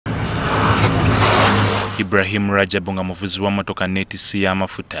Ibrahim Rajabu nga muvuzi wa motoka enneettisi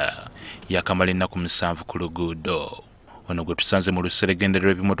y'amafuta yakamala ennaku 7 ku luguudo. Ono gwe tusanze mu luseregende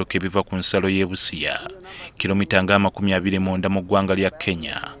lw'ebimotoka ebiva ku nsalo y'e Busia, kilomita nga 29 mu ggwanga lya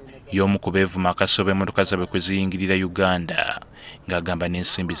Kenya, y'omu ku beevuma akasoba emmotoka zaabwe kwe ziyingirira Uganda, ng'agamba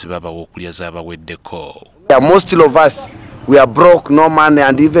n'ensimbi ze babawa okulya zaabaweddeko. Most of us, we are broke, no money,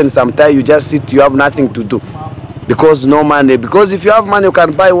 and even sometimes you just sit, you have nothing to do. Because no money. Because if you have money, you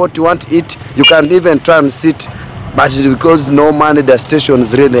can buy what you want to eat. You can even try and sit. But because no money, the station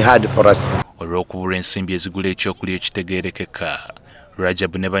is really hard for us. Olw'okubula ensimbi ezigula ekyokulya ekitegeerekeka,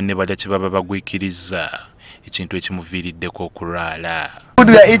 Rajabu ne banne balya kye baba bagwikiriza, ekintu ekimuviiriddeko okulwala. Food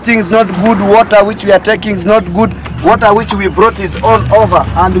we are eating is not good. Water which we are taking is not good. Water which we brought is all over.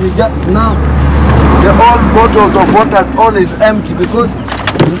 And we just now, the old bottles of water all is empty because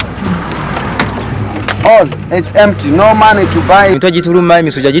all it's empty, no money to buy. Mito gituluma,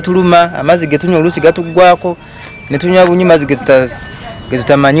 emisuja gituluma, amazzi getunywa oluusi gatugwako, ne tunywa bunywa amazzi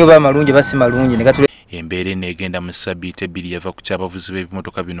getutamanyi oba malungi basi malungi ne gatule. Embeera eneegenda mu ssabbiiti 2 yava ku ky'abavuzi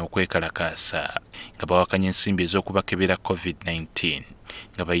b'ebimotoka bino okwekalakaasa nga bawakanya ensimbi ez'okubakebera COVID-19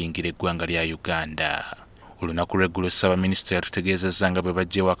 nga bayingira eggwanga lya Uganda. Olunaku lw'eggulo Ssaabaminisita yatutegeezezza nga bwe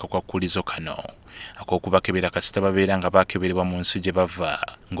bajjeewo akakwakulizo kano ak'okubakebera kasita babeera nga baakeberebwa mu nsi gye bava,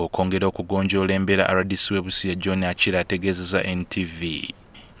 ng'okwongera okugonjoola embeera RDC w'e Busia John Akira ategeezezza NTV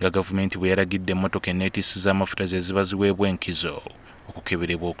nga gavumenti bwe yalagidde emmotoka enneettisi z'amafuta ze ziba ziweebwa enkizo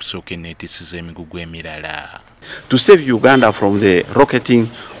okukeberebwa okusooka enneettisi z'emigugu emirala. To save Uganda from the rocketing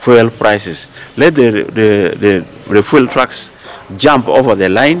fuel prices, let the fuel trucks jump over the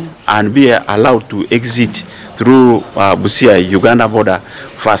line and be allowed to exit through Busia Uganda border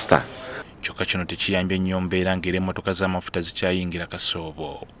faster. Kyokka kino tekiyambye nnyo mbeera ng'era emmotoka z'amafuta zikyayingira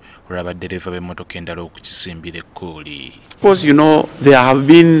kasoobo olwa dereeva b'emmotoka endala okukisimbira ekkooli. Because you know there have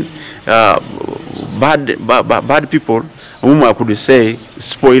been bad people whom I could say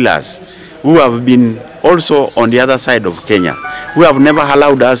spoilers who have been also on the other side of Kenya, who have never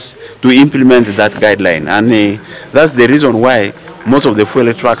allowed us to implement that guideline, and that's the reason why most of the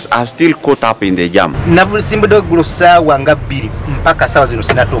fuel trucks are still caught up in the jam. Navusimbudo gulusa wanga 2 mpaka sawa zino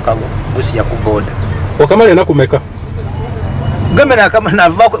sinatoka Busia ku boda. Wakamale na kumeka. Gambana kama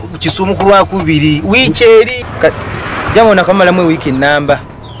nava Kisumu ku lwa 2 wiki eri. Jamo nakamala mu wiki namba.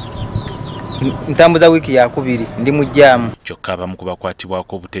 Ntambuza wiki ya 2 ndi mu jamu. Kyokka abamu ku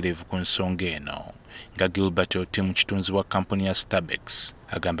bakwatibwako obutereevu ku nsonga eno nga Gilbert Oti mu kitunzi wa kampuni ya Starbex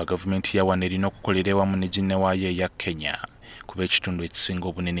agamba gavumenti yawana erina okukolera ewamu ne ginne waayo eya Kenya kuba ekitundu ekisinga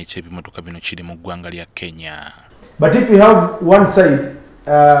obunene eky'ebimotoka bino kiri mu ggwanga lya Kenya. But if we have one side,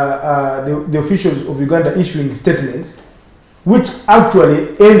 the officials of Uganda issuing statements which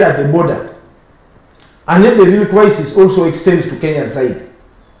actually end at the border, and yet the real crisis also extends to Kenyan side,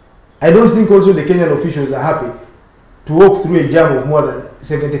 I don't think also the Kenyan officials are happy to walk through a jam of more than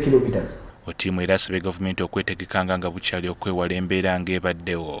 70 kilometers. Otiimu era asabye gavumenti okwetegekanga nga bukyali okwewala embeera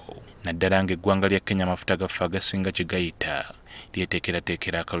ng'ebaddewo, naddala ng'eggwanga lya Kenya amafuta gaffe agasinga kye gayita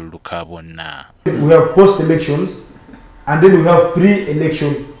lyeteekerateekera akalulu ka bonna. We have post-elections and then we have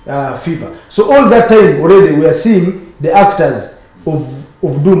pre-election fever. So all that time already we are seeing the actors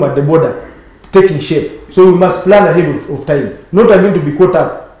of doom at the border taking shape. So we must plan ahead of time, not again to be caught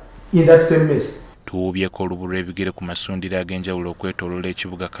up in that same mess. Tuwubyeko olubu lw'ebigere ku masundiro ag'enjawulo okwetooloola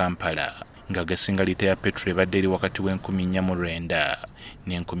ekibuga Kampala nga gasinga liita ya petrol ebadde eri wakati w'4,900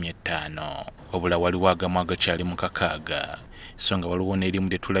 ne 5,000. Obula waliwo agamu agakyali mu 600, so nga waliwo n'erimu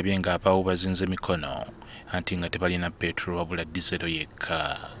lye tulabye ng'abaawo bazinze mikono anti nga tebalina petrol wabula dizero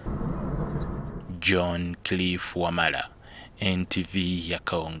yekka. John Cliff Wamala, NTV ya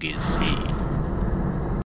Akawungeezi.